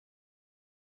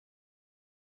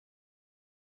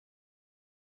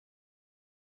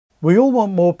We all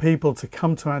want more people to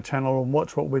come to our channel and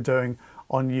watch what we're doing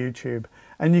on YouTube.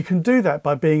 And you can do that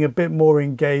by being a bit more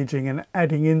engaging and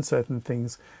adding in certain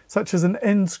things, such as an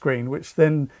end screen, which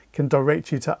then can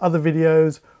direct you to other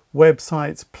videos,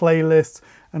 websites, playlists,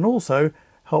 and also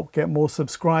help get more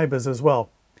subscribers as well.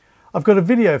 I've got a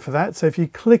video for that, so if you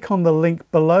click on the link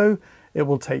below, it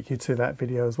will take you to that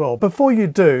video as well. Before you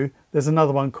do, there's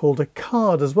another one called a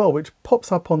card as well, which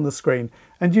pops up on the screen,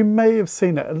 and you may have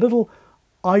seen it, a little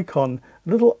icon, a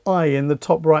little eye in the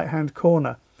top right hand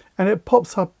corner, and it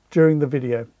pops up during the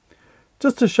video.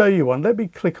 Just to show you one, let me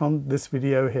click on this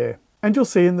video here, and you'll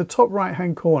see in the top right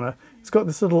hand corner it's got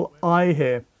this little eye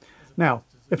here. Now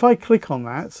if I click on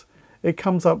that, it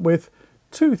comes up with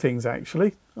two things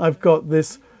actually. I've got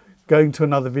this going to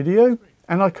another video,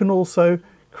 and I can also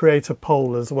create a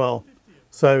poll as well,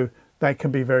 so that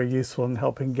can be very useful and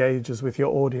help engage us with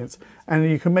your audience, and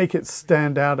you can make it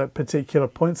stand out at particular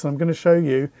points, and I'm going to show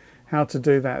you how to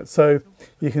do that. So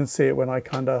you can see it when I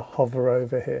kind of hover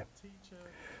over here.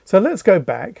 So let's go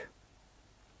back.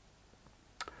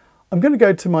 I'm going to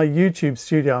go to my YouTube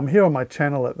studio. I'm here on my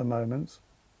channel at the moment,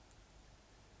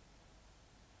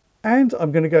 and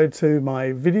I'm going to go to my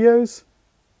videos.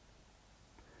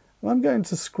 I'm going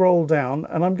to scroll down,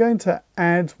 and I'm going to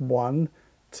add one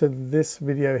to this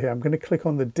video here. I'm going to click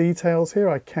on the details here.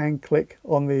 I can click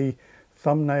on the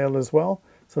thumbnail as well.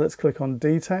 So let's click on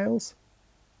details.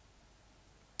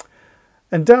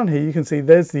 And down here you can see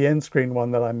there's the end screen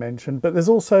one that I mentioned, but there's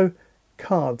also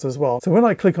cards as well. So when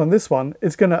I click on this one,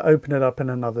 it's going to open it up in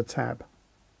another tab.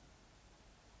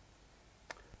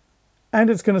 And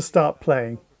it's going to start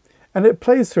playing. And it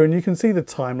plays through, and you can see the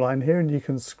timeline here, and you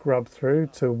can scrub through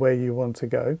to where you want to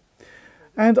go.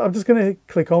 And I'm just going to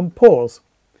click on pause,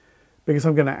 because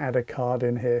I'm going to add a card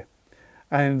in here.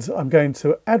 And I'm going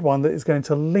to add one that is going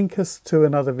to link us to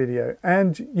another video.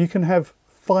 And you can have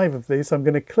 5 of these. So I'm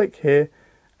going to click here,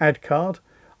 add card.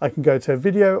 I can go to a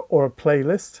video or a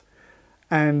playlist.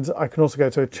 And I can also go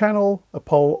to a channel, a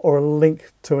poll, or a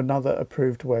link to another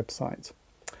approved website.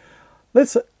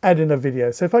 Let's add in a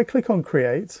video. So if I click on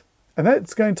create, and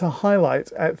that's going to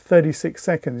highlight at 36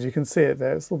 seconds. You can see it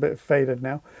there. It's a little bit faded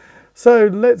now. So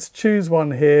let's choose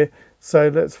one here. So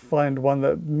let's find one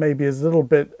that maybe is a little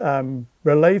bit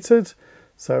related.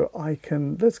 So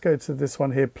let's go to this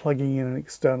one here, plugging in an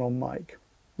external mic.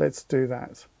 Let's do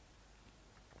that.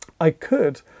 I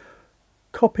could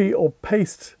copy or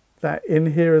paste that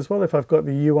in here as well if I've got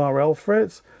the URL for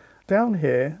it. Down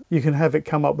here, you can have it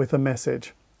come up with a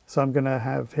message. So I'm going to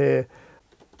have here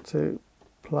to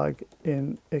plug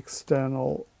in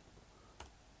external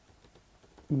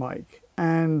mic.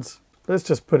 And let's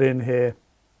just put in here,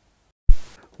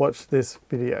 watch this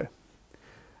video.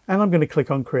 And I'm going to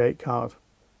click on create card.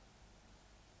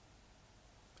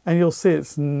 And you'll see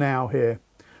it's now here.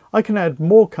 I can add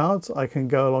more cards. I can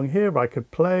go along here. I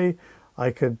could play.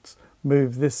 I could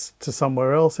move this to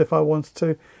somewhere else if I wanted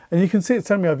to. And you can see it's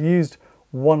telling me I've used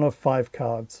 1 of 5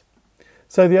 cards.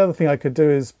 So the other thing I could do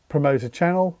is promote a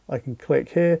channel. I can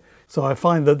click here. So I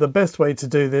find that the best way to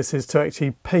do this is to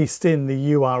actually paste in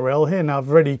the URL here. Now I've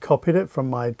already copied it from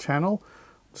my channel.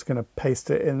 I'm just going to paste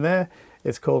it in there.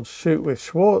 It's called Shoot with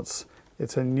Schwartz.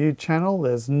 It's a new channel.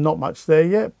 There's not much there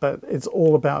yet, but it's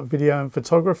all about video and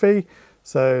photography.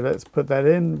 So let's put that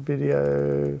in,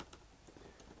 video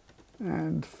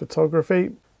and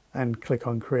photography, and click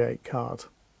on create card.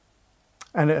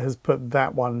 And it has put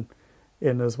that one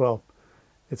in as well.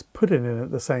 It's put it in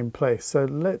at the same place. So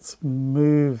let's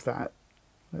move that.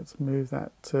 Let's move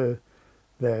that to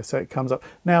there so it comes up.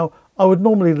 Now I would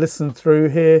normally listen through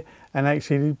here and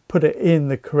actually put it in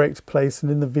the correct place, and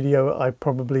in the video I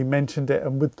probably mentioned it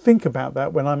and would think about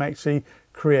that when I'm actually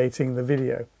creating the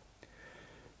video.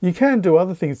 You can do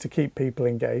other things to keep people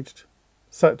engaged,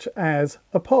 such as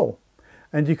a poll,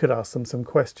 and you could ask them some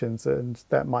questions, and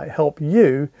that might help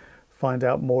you find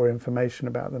out more information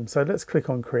about them. So let's click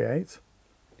on create.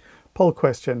 Poll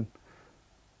question: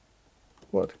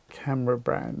 what camera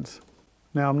brand?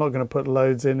 Now I'm not going to put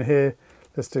loads in here.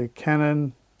 Let's do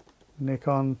Canon,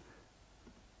 Nikon,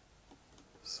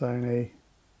 Sony.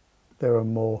 There are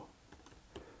more.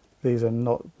 These are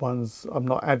not ones, I'm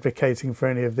not advocating for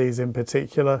any of these in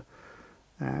particular.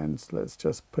 And let's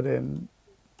just put in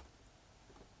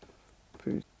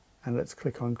food, and let's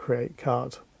click on create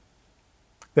card.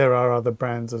 There are other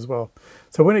brands as well.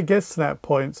 So when it gets to that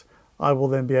point, I will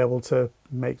then be able to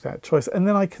make that choice, and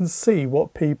then I can see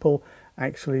what people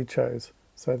actually chose.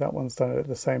 So that one's done at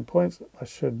the same point. I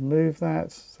should move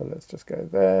that. So let's just go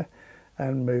there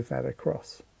and move that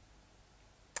across.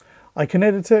 I can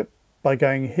edit it by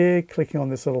going here, clicking on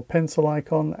this little pencil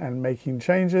icon and making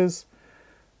changes.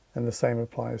 And the same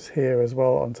applies here as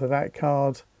well onto that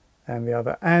card and the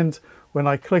other. And when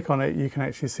I click on it, you can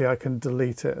actually see I can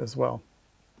delete it as well.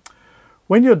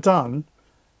 When you're done,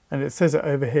 and it says it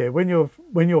over here, when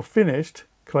you're finished,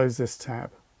 close this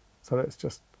tab. So let's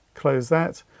just close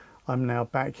that. I'm now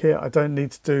back here. I don't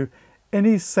need to do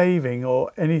any saving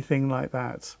or anything like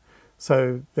that.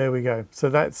 So there we go. So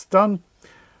that's done.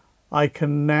 I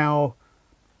can now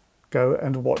go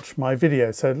and watch my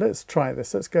video. So let's try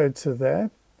this. Let's go to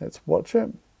there. Let's watch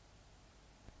it.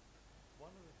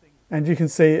 And you can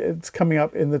see it's coming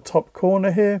up in the top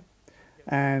corner here.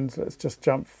 And let's just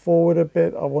jump forward a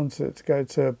bit. I wanted it to go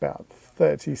to about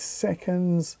 30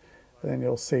 seconds. And then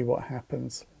you'll see what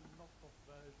happens.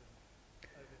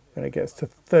 When it gets to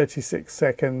 36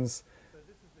 seconds,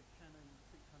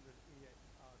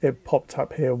 it popped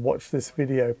up here, watch this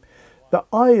video. The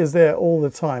eye is there all the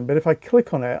time, but if I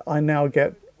click on it, I now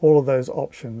get all of those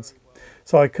options.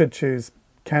 So I could choose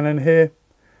Canon here,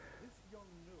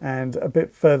 and a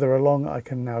bit further along, I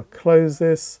can now close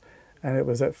this, and it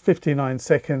was at 59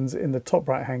 seconds in the top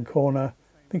right hand corner.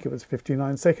 I think it was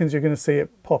 59 seconds. You're going to see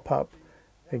it pop up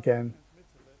again.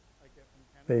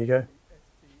 There you go.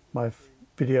 My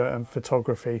video and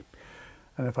photography.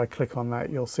 And if I click on that,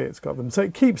 you'll see it's got them. So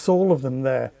it keeps all of them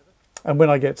there. And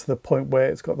when I get to the point where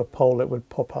it's got the poll, it would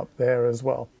pop up there as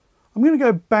well. I'm going to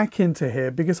go back into here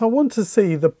because I want to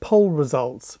see the poll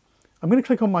results. I'm going to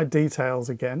click on my details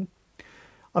again.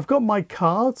 I've got my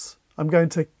cards. I'm going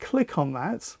to click on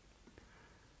that.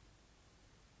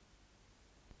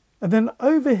 And then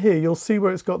over here, you'll see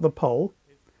where it's got the poll.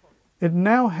 It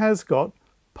now has got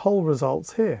poll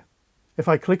results here. If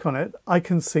I click on it, I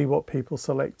can see what people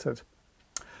selected.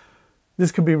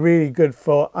 This can be really good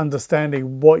for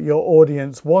understanding what your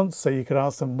audience wants, so you could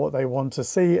ask them what they want to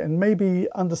see and maybe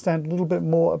understand a little bit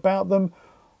more about them.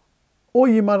 Or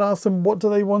you might ask them, what do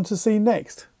they want to see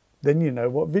next? Then you know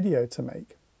what video to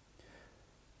make.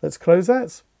 Let's close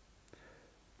that.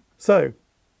 So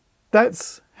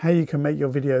that's how you can make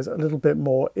your videos a little bit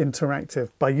more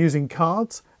interactive by using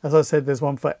cards. As I said, there's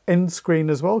one for end screen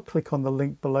as well. Click on the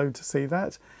link below to see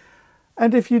that.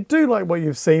 And if you do like what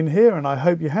you've seen here, and I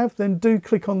hope you have, then do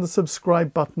click on the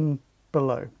subscribe button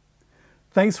below.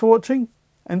 Thanks for watching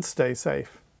and stay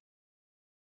safe.